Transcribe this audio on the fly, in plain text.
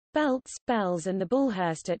Belts, Bells and the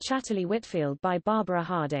Bullhurst at Chatterley Whitfield by Barbara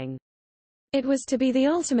Harding. It was to be the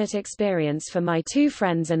ultimate experience for my two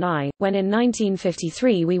friends and I, when in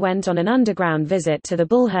 1953 we went on an underground visit to the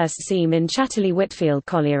Bullhurst seam in Chatterley Whitfield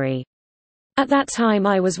colliery. At that time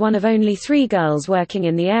I was one of only 3 girls working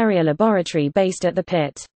in the area laboratory based at the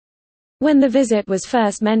pit. When the visit was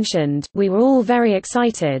first mentioned, we were all very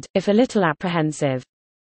excited, if a little apprehensive.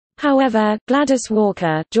 However, Gladys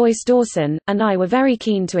Walker, Joyce Dawson, and I were very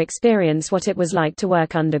keen to experience what it was like to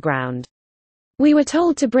work underground. We were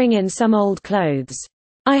told to bring in some old clothes.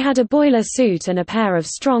 I had a boiler suit and a pair of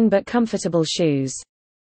strong but comfortable shoes.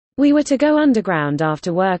 We were to go underground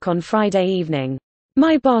after work on Friday evening.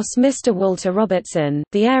 My boss, Mr. Walter Robertson,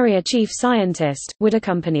 the area chief scientist, would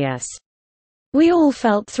accompany us. We all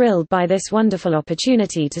felt thrilled by this wonderful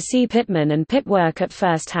opportunity to see pitmen and pit work at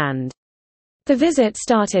first hand. The visit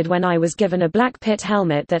started when I was given a black pit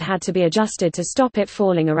helmet that had to be adjusted to stop it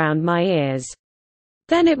falling around my ears.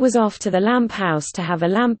 Then it was off to the lamp house to have a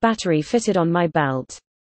lamp battery fitted on my belt.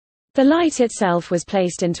 The light itself was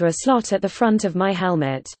placed into a slot at the front of my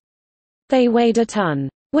helmet. They weighed a ton.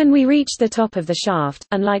 When we reached the top of the shaft,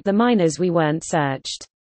 unlike the miners, we weren't searched.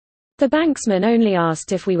 The banksman only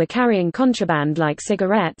asked if we were carrying contraband like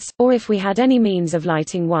cigarettes, or if we had any means of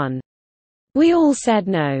lighting one. We all said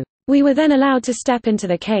no. We were then allowed to step into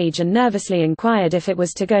the cage and nervously inquired if it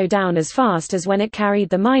was to go down as fast as when it carried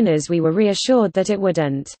the miners. We were reassured that it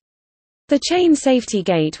wouldn't. The chain safety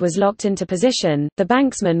gate was locked into position. The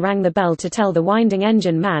banksman rang the bell to tell the winding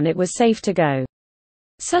engine man it was safe to go.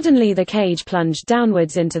 Suddenly the cage plunged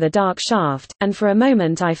downwards into the dark shaft, and for a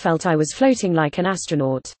moment I felt I was floating like an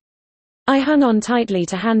astronaut. I hung on tightly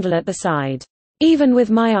to handle at the side. Even with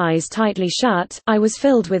my eyes tightly shut, I was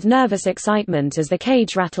filled with nervous excitement as the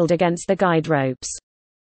cage rattled against the guide ropes.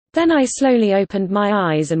 Then I slowly opened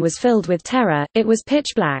my eyes and was filled with terror. It was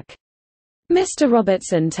pitch black. Mr.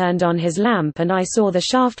 Robertson turned on his lamp and I saw the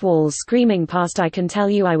shaft walls screaming past. I can tell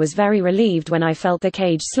you I was very relieved when I felt the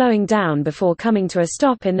cage slowing down before coming to a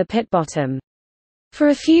stop in the pit bottom. For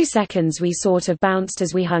a few seconds we sort of bounced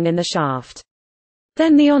as we hung in the shaft.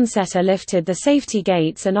 Then the onsetter lifted the safety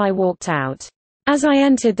gates and I walked out. As I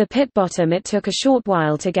entered the pit bottom it took a short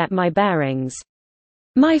while to get my bearings.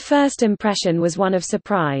 My first impression was one of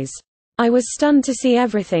surprise. I was stunned to see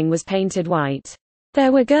everything was painted white.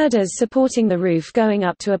 There were girders supporting the roof going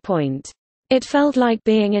up to a point. It felt like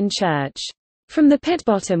being in church. From the pit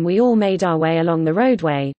bottom we all made our way along the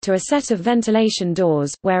roadway, to a set of ventilation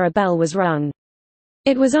doors, where a bell was rung.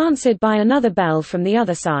 It was answered by another bell from the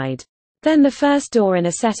other side. Then the first door in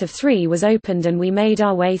a set of 3 was opened and we made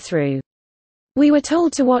our way through. We were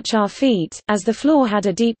told to watch our feet, as the floor had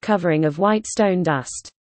a deep covering of white stone dust.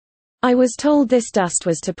 I was told this dust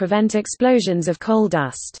was to prevent explosions of coal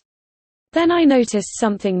dust. Then I noticed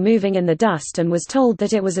something moving in the dust and was told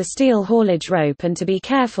that it was a steel haulage rope and to be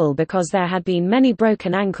careful because there had been many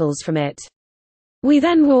broken ankles from it. We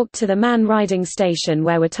then walked to the man riding station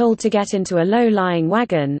where we're told to get into a low-lying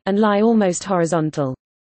wagon, and lie almost horizontal.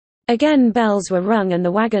 Again bells were rung and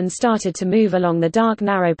the wagon started to move along the dark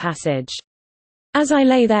narrow passage. As I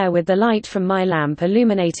lay there with the light from my lamp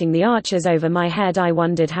illuminating the arches over my head, I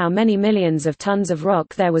wondered how many millions of tons of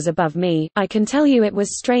rock there was above me. I can tell you it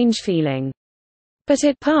was strange feeling. But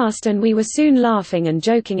it passed and we were soon laughing and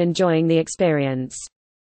joking, enjoying the experience.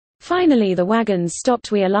 Finally the wagons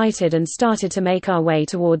stopped, we alighted and started to make our way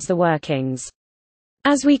towards the workings.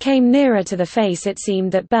 As we came nearer to the face it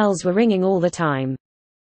seemed that bells were ringing all the time.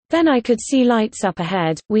 Then I could see lights up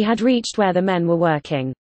ahead. We had reached where the men were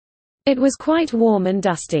working. It was quite warm and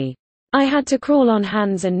dusty. I had to crawl on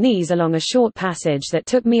hands and knees along a short passage that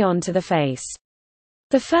took me on to the face.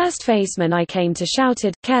 The first faceman I came to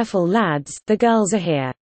shouted, "Careful lads, the girls are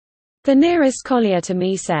here." The nearest collier to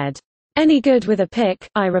me said, "Any good with a pick?"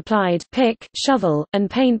 I replied, "Pick, shovel, and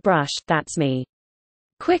paintbrush, that's me."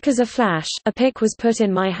 Quick as a flash, a pick was put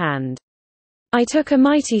in my hand. I took a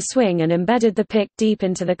mighty swing and embedded the pick deep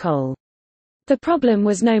into the coal. The problem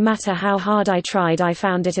was no matter how hard I tried I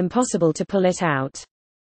found it impossible to pull it out.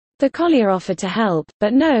 The collier offered to help,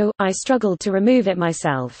 but no, I struggled to remove it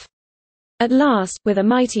myself. At last, with a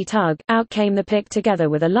mighty tug, out came the pick together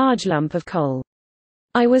with a large lump of coal.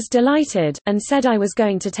 I was delighted, and said I was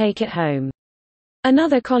going to take it home.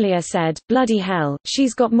 Another collier said, "Bloody hell,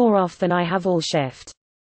 she's got more off than I have all shift."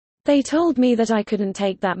 They told me that I couldn't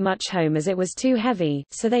take that much home as it was too heavy,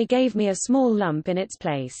 so they gave me a small lump in its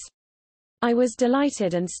place. I was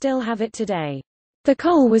delighted and still have it today. The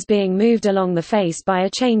coal was being moved along the face by a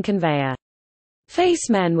chain conveyor.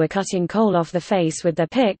 Facemen were cutting coal off the face with their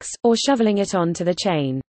picks, or shoveling it onto the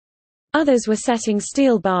chain. Others were setting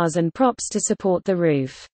steel bars and props to support the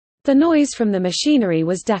roof. The noise from the machinery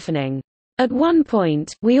was deafening. At one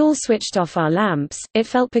point, we all switched off our lamps. It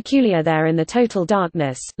felt peculiar there in the total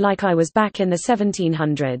darkness, like I was back in the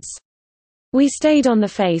 1700s. We stayed on the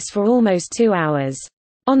face for almost 2 hours.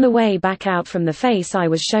 On the way back out from the face I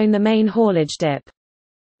was shown the main haulage dip.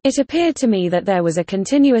 It appeared to me that there was a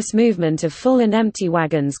continuous movement of full and empty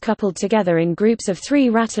wagons coupled together in groups of 3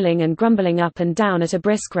 rattling and grumbling up and down at a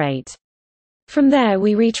brisk rate. From there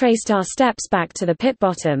we retraced our steps back to the pit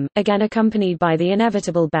bottom, again accompanied by the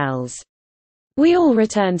inevitable bells. We all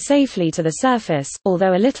returned safely to the surface.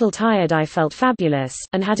 Although a little tired, I felt fabulous,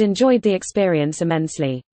 and had enjoyed the experience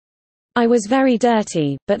immensely. I was very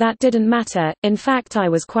dirty, but that didn't matter. In fact, I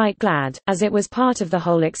was quite glad, as it was part of the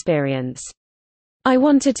whole experience. I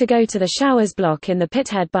wanted to go to the showers block in the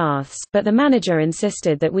pithead baths, but the manager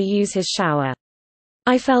insisted that we use his shower.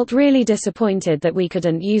 I felt really disappointed that we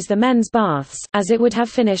couldn't use the men's baths, as it would have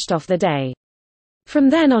finished off the day. From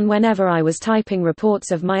then on, whenever I was typing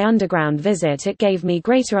reports of my underground visit, it gave me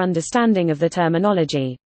greater understanding of the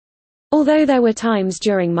terminology. Although there were times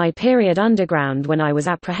during my period underground when I was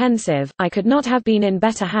apprehensive, I could not have been in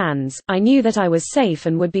better hands. I knew that I was safe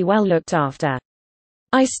and would be well looked after.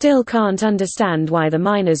 I still can't understand why the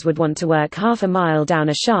miners would want to work half a mile down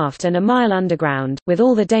a shaft and a mile underground, with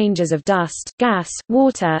all the dangers of dust, gas,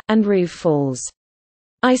 water, and roof falls.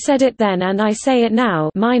 I said it then and I say it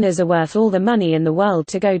now, miners are worth all the money in the world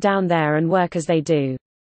to go down there and work as they do.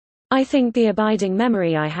 I think the abiding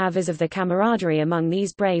memory I have is of the camaraderie among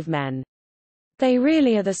these brave men. They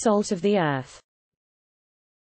really are the salt of the earth.